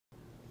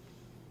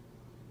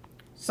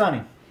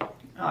Sonny,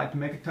 I like to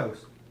make a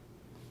toast.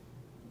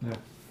 Yeah.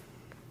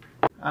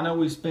 I know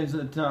we've spent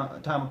some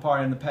time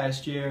apart in the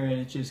past year, and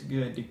it's just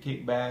good to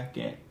kick back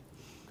and...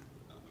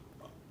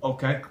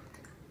 Okay.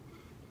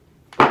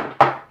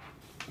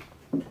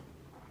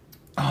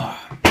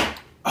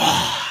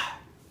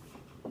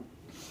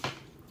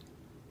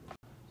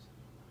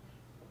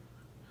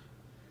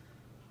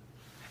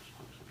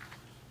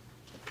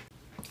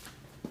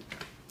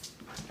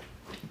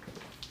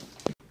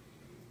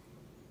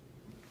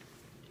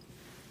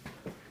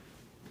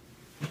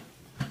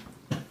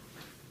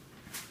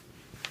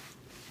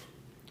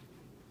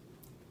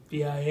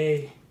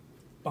 VIA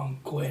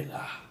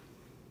Banquela.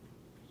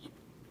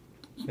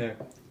 There.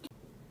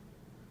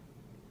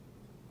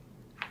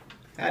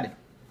 Howdy.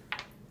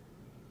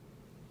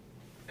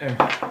 There.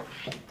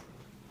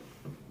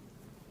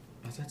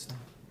 What's that sound?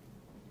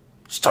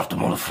 Stop the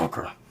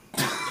motherfucker.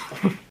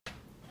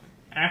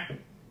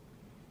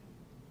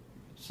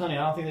 Sonny,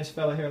 I don't think this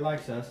fella here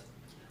likes us.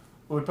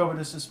 Well, he probably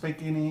doesn't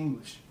speak any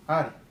English.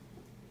 Howdy.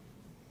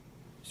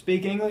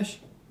 Speak English?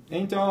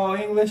 Ain't all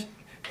English?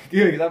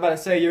 Good, because I'm about to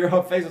say your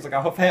whole face looks like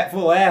a whole hat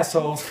full of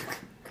assholes.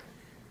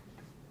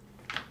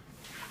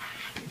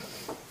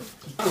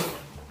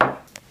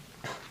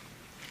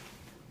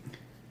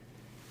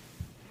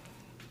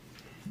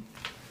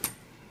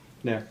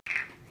 There.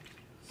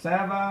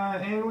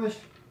 Sava English?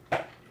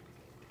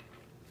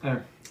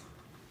 There.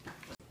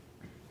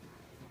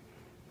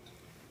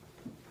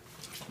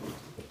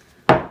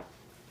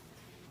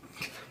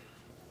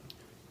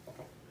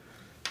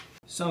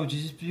 So, did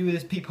you just view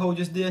this peephole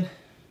just did?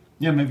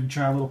 Yeah, maybe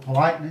try a little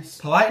politeness.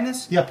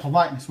 Politeness? Yeah,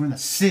 politeness. We're in the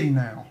city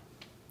now.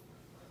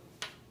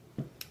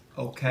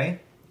 Okay.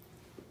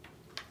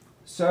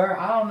 Sir,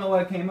 I don't know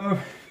what came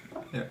over.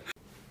 There.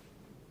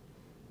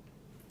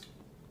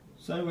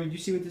 Son, did you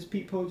see what this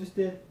peephole just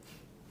did?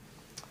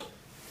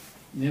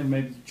 Yeah,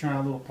 maybe try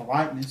a little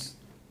politeness.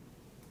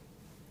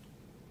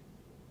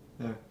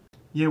 There.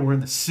 Yeah, we're in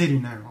the city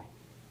now.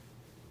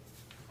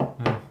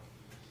 Okay,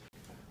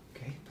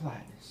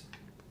 politeness.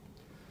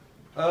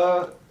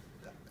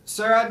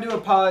 Sir, I do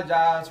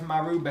apologize for my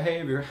rude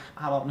behavior.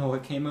 I don't know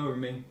what came over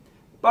me.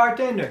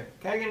 Bartender,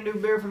 can I get a new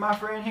beer for my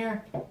friend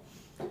here?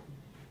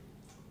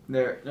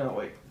 There. No,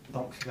 wait.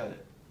 Don't cut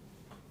it.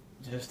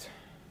 Just...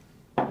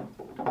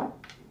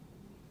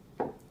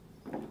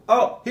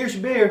 Oh, here's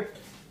your beer.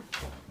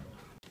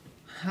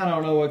 I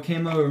don't know what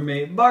came over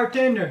me.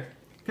 Bartender,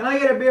 can I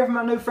get a beer for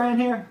my new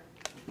friend here?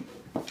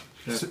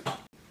 Sure.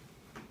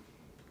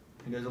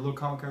 And there's a little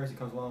common courtesy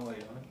comes a long way,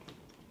 don't it?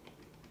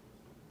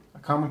 A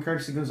common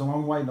courtesy goes a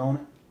long way, don't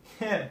it?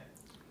 Yeah.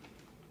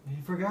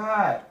 You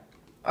forgot.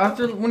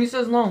 After when he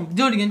says long,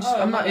 do it again. Just,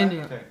 I'm not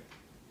Indian. Okay.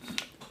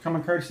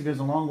 Common courtesy goes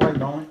a long way,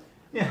 don't it?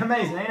 Yeah,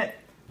 amazing, ain't it?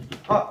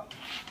 Oh,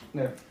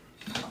 there.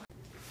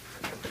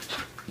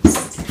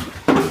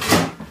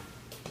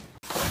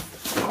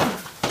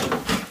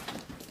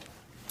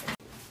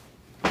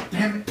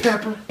 Damn it,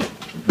 Pepper.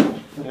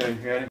 There, you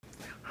got it.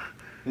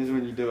 This is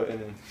when you do it, and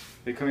then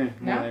they come in.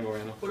 Now? Angle,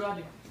 Randall. What do I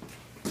do?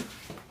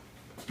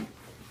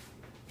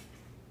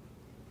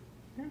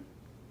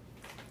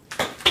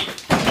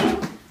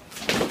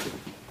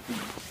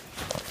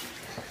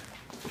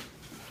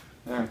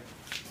 There.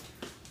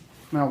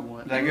 Now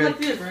what? Is that Like good?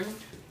 this, Brandon.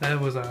 That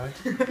was alright.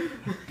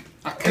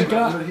 I can't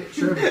really hit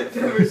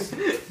trigger.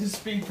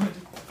 Speed punch.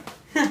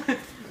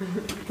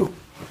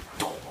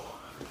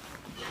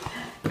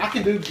 I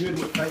can do good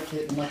with fake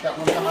hitting. Like that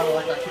one time I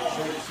kicked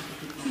trigger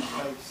in my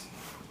face.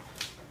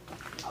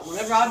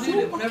 Whenever I did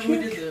it, whenever we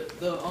did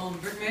the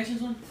Brick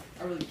Mansions one,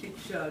 I really kicked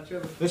the shit out of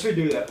Trevor. Let's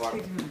redo that part.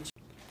 Kicked him in the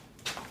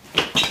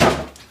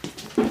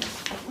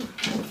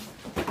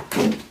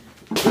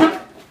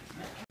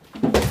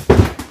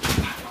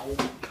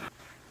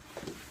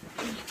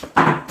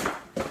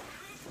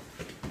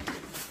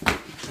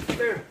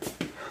There.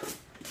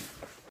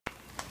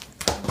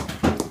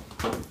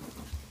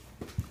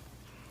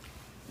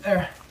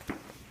 There.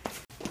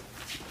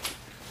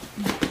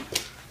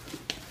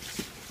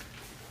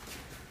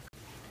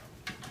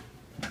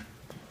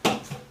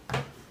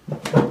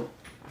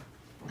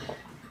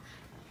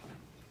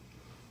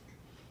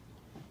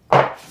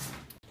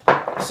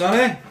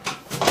 Sonny?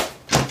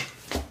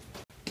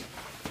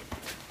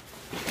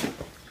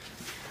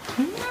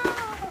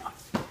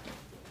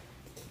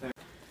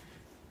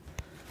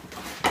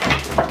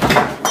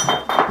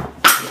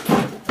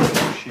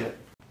 Shit.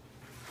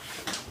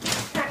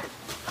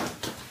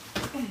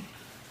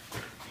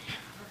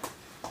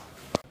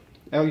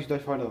 Alex,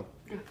 that's fine though.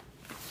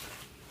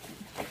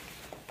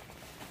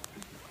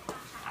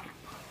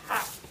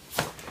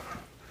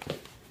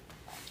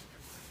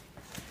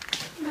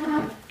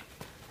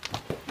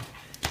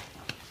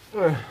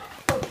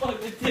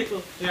 fuck, it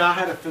tickled. Yeah, I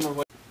had a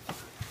feeling.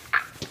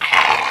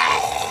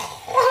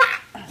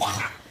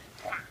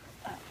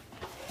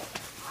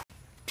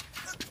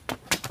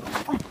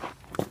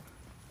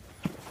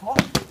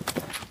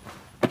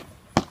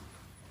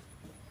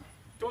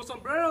 Dos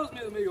sombreros,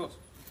 mis amigos.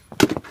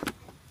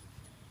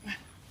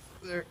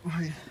 There,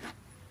 wait.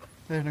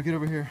 There, now get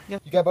over here. Yeah.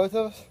 You got both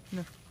of us?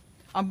 No.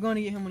 I'm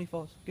gonna get him when he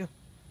falls. Go.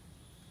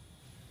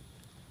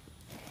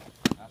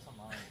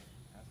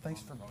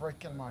 Thanks for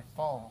breaking my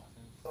fall.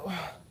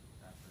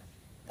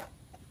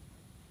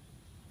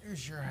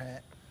 Here's your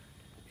hat.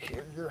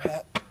 Here's your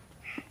hat.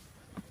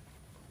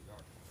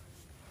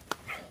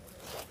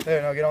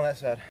 There, no, get on that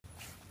side.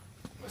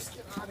 Let's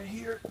get out of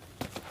here.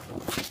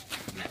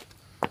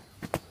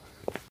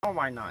 Oh,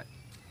 why not?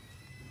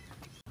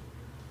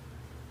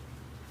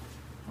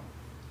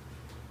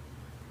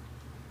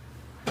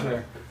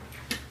 There.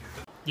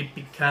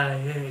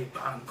 Yippee-ki-yay,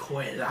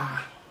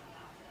 Banquela.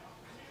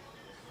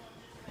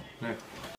 There.